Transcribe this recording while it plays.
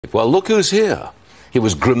Well, look who's here. He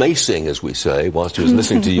was grimacing, as we say, whilst he was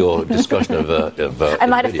listening to your discussion of I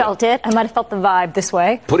might have felt it. I might have felt the vibe this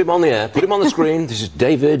way. Put him on the air. Put him on the screen. This is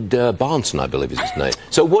David Bahnsen, I believe is his name.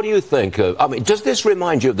 So what do you think? I mean, does this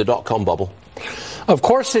remind you of the dot-com bubble? Of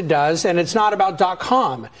course it does, and it's not about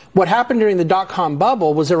 .com. What happened during the .com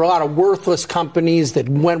bubble was there were a lot of worthless companies that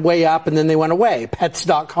went way up and then they went away.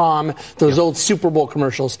 Pets.com, those old Super Bowl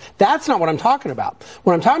commercials. That's not what I'm talking about.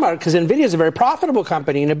 What I'm talking about, because NVIDIA is a very profitable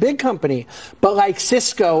company and a big company, but like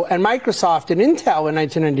Cisco and Microsoft and Intel in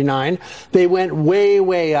 1999, they went way,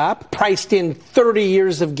 way up, priced in 30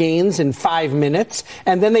 years of gains in 5 minutes,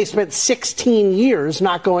 and then they spent 16 years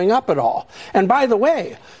not going up at all. And by the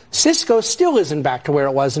way, Cisco still isn't back to where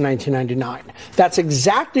it was in 1999. That's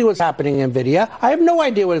exactly what's happening in NVIDIA. I have no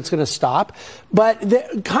idea when it's going to stop. But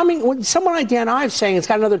someone like Dan Ives saying it's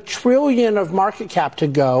got another $1 trillion of market cap to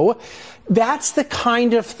go. That's the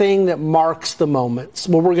kind of thing that marks the moments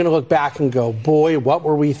where we're going to look back and go, boy, what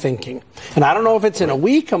were we thinking? And I don't know if it's in a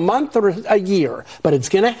week, a month, or a year, but it's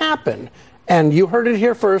going to happen. And you heard it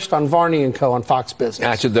here first on Varney & Co. on Fox Business.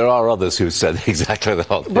 Actually, there are others who said exactly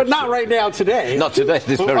that. But not right now today. Not today,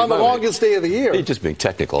 this very on the moment. longest day of the year. You're just being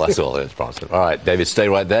technical, that's all. All right, David, stay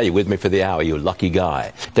right there. You're with me for the hour. You lucky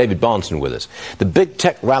guy. David Bahnsen with us. The big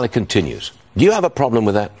tech rally continues. Do you have a problem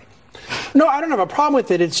with that? No, I don't have a problem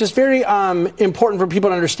with it. It's just very important for people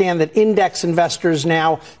to understand that index investors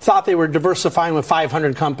now thought they were diversifying with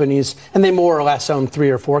 500 companies, and they more or less own 3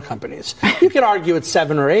 or 4 companies. You could argue it's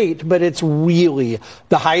 7 or 8, but it's really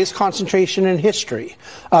the highest concentration in history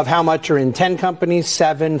of how much are in 10 companies,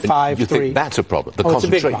 7, 5, 3. You think that's a problem? The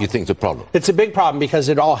concentration you think is a problem? It's a big problem because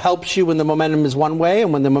it all helps you when the momentum is one way,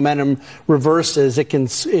 and when the momentum reverses, it can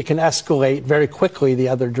escalate very quickly the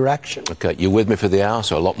other direction. Okay, you're with me for the hour,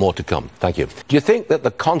 so a lot more to come. Thank you. Do you think that the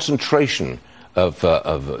concentration of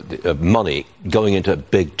money going into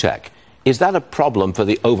big tech, is that a problem for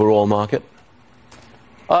the overall market?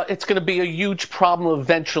 It's going to be a huge problem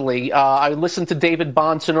eventually. I listened to David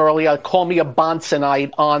Bahnsen earlier. Call me a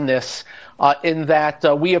Bahnsenite on this, in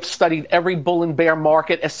that we have studied every bull and bear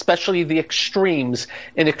market, especially the extremes.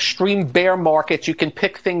 In extreme bear markets, you can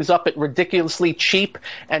pick things up at ridiculously cheap,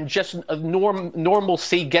 and just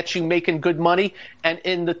normalcy gets you making good money. And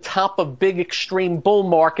in the top of big extreme bull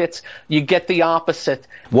markets, you get the opposite.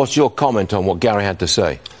 What's your comment on what Gary had to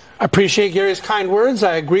say? I appreciate Gary's kind words.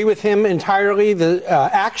 I agree with him entirely. The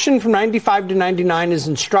action from 95 to 99 is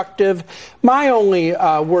instructive. My only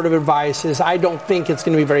word of advice is I don't think it's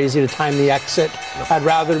going to be very easy to time the exit. I'd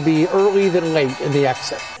rather be early than late in the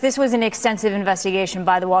exit. This was an extensive investigation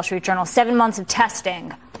by the Wall Street Journal, 7 months of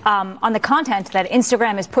testing on the content that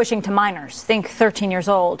Instagram is pushing to minors, think 13 years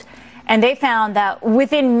old. And they found that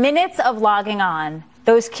within minutes of logging on,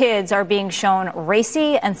 those kids are being shown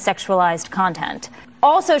racy and sexualized content.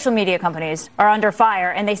 All social media companies are under fire,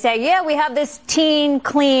 and they say, yeah, we have this teen,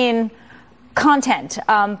 clean content.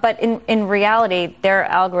 But in reality, their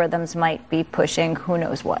algorithms might be pushing who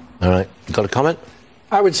knows what. All right. Got a comment?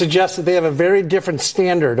 I would suggest that they have a very different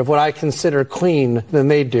standard of what I consider clean than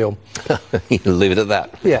they do. Leave it at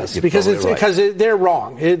that. Yes, because they're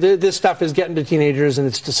wrong. This stuff is getting to teenagers, and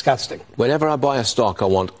it's disgusting. Whenever I buy a stock, I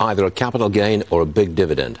want either a capital gain or a big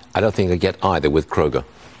dividend. I don't think I get either with Kroger.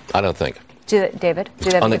 I don't think. David? Do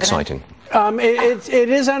they have unexciting. It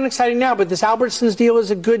is unexciting now, but this Albertsons deal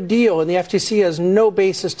is a good deal, and the FTC has no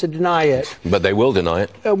basis to deny it. But they will deny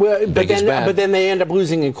it. But then they end up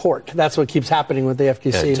losing in court. That's what keeps happening with the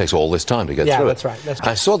FTC. Yeah, it takes all this time to get through it. Yeah, that's right. That's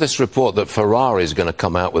I saw this report that Ferrari is going to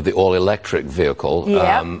come out with the all-electric vehicle.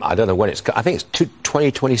 Yep. I don't know when it's. I think it's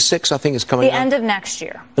 2026. I think it's coming out. The end of next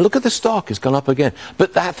year. And look at the stock; it's gone up again.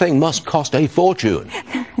 But that thing must cost a fortune.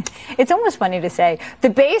 It's almost funny to say the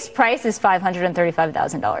base price is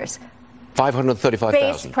 $535,000.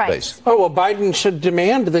 535,000 base price. Oh, well, Biden should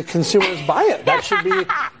demand that consumers buy it. That should be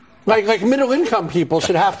like middle income people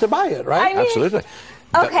should have to buy it, right? I mean, absolutely.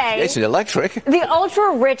 Okay. It's an electric. The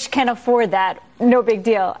ultra rich can afford that. No big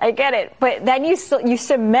deal. I get it. But then you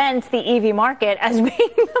cement the EV market as being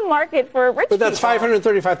the market for rich people. But that's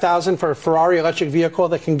 $535,000 for a Ferrari electric vehicle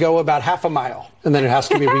that can go about half a mile, and then it has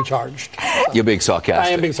to be recharged. You're being sarcastic. I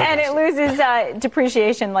am being sarcastic. And it loses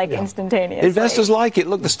depreciation instantaneously. Investors like it.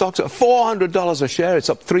 Look, the stock's at $400 a share. It's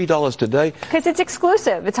up $3 today. Because it's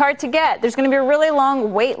exclusive. It's hard to get. There's going to be a really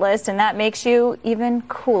long wait list, and that makes you even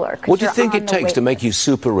cooler. What do you think it takes to make you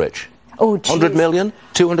super rich? Oh, geez. 100 million?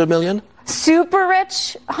 200 million? Super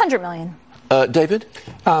rich? 100 million. David?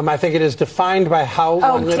 I think it is defined by how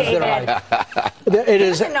one lives their life. It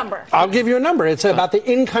is a number. I'll give you a number. It's about the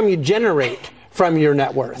income you generate from your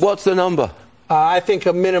net worth. What's the number? I think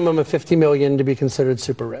a minimum of 50 million to be considered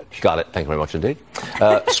super rich. Got it. Thank you very much indeed.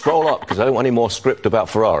 Scroll up, because I don't want any more script about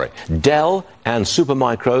Ferrari. Dell and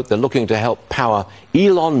Supermicro, they're looking to help power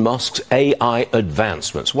Elon Musk's AI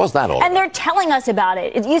advancements. What's that all about? And they're telling us about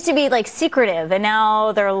it. It used to be like secretive, and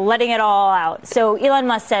now they're letting it all out. So Elon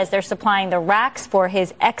Musk says they're supplying the racks for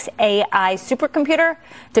his XAI supercomputer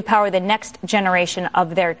to power the next generation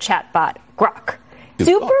of their chatbot, Grok.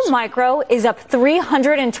 Supermicro is up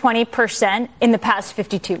 320% in the past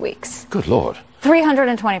 52 weeks. Good Lord.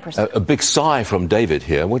 320%. A big sigh from David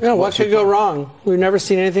here. What could go wrong? We've never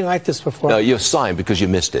seen anything like this before. No, you're sighing because you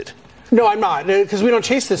missed it. No, I'm not, because we don't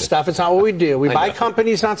chase this stuff. It's not what we do. We buy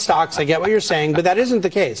companies, not stocks. I get what you're saying, but that isn't the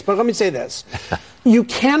case. But let me say this. You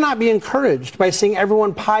cannot be encouraged by seeing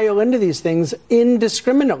everyone pile into these things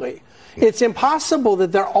indiscriminately. It's impossible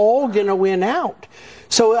that they're all going to win out.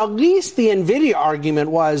 So at least the NVIDIA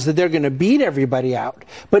argument was that they're going to beat everybody out.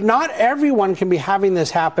 But not everyone can be having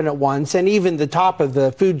this happen at once. And even the top of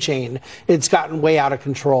the food chain, it's gotten way out of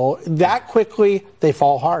control. That quickly, they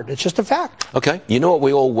fall hard. It's just a fact. Okay. You know what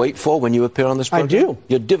we all wait for when you appear on this program? I do.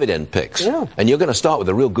 Your dividend picks. Yeah. And you're going to start with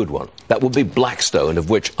a real good one. That will be Blackstone, of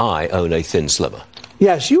which I own a thin sliver.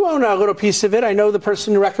 Yes, you own a little piece of it. I know the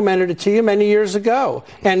person who recommended it to you many years ago.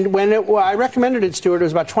 And when I recommended it, Stuart, it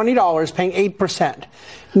was about $20, paying 8%.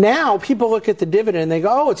 Now people look at the dividend and they go,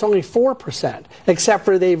 oh, it's only 4%, except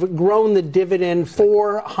for they've grown the dividend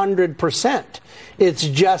 400%. It's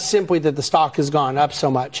just simply that the stock has gone up so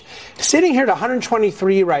much. Sitting here at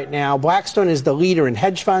 123 right now, Blackstone is the leader in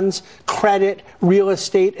hedge funds, credit, real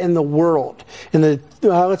estate in the world. In the,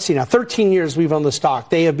 let's see now, 13 years we've owned the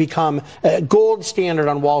stock. They have become a gold standard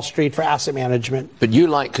on Wall Street for asset management. But you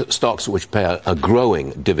like stocks which pay a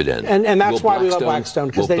growing dividend. And that's why we love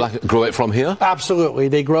Blackstone. Will they grow it from here? Absolutely.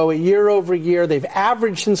 They grow it year over year. They've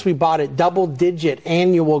averaged, since we bought it, double-digit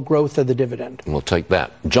annual growth of the dividend. We'll take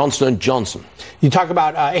that. Johnson & Johnson. You talk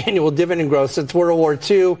about annual dividend growth. Since World War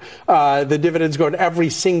II, the dividend's grown every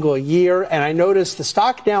single year. And I noticed the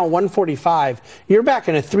stock now 145. You're back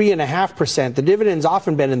in a 3.5%. The dividend's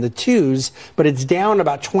often been in the 2s, but it's down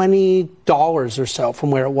about $20 or so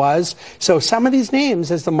from where it was. So some of these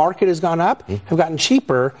names, as the market has gone up, have gotten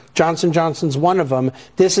cheaper. Johnson & Johnson's one of them.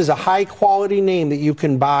 This is a high-quality name that you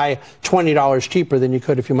can buy $20 cheaper than you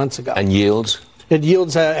could a few months ago. And yields? It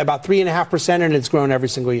yields about 3.5%, and it's grown every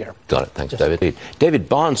single year. Got it. Thanks, David. David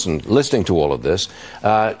Bahnsen, listening to all of this,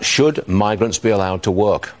 should migrants be allowed to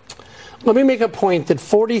work? Let me make a point that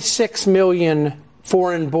 46 million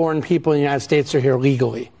foreign-born people in the United States are here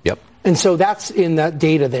legally. Yep. And so that's in the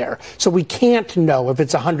data there. So we can't know if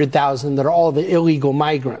it's 100,000 that are all the illegal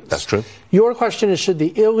migrants. That's true. Your question is, should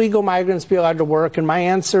the illegal migrants be allowed to work? And my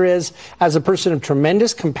answer is, as a person of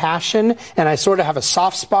tremendous compassion, and I sort of have a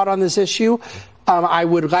soft spot on this issue, I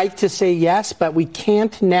would like to say yes, but we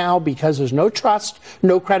can't now because there's no trust,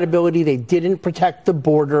 no credibility. They didn't protect the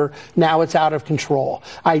border. Now it's out of control.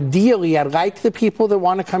 Ideally, I'd like the people that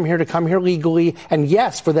want to come here legally, and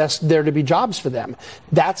yes, for there to be jobs for them.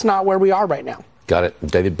 That's not where we are right now. Got it.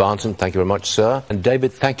 David Bahnsen, thank you very much, sir. And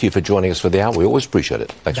David, thank you for joining us for the hour. We always appreciate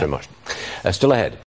it. Thanks very much. Still ahead.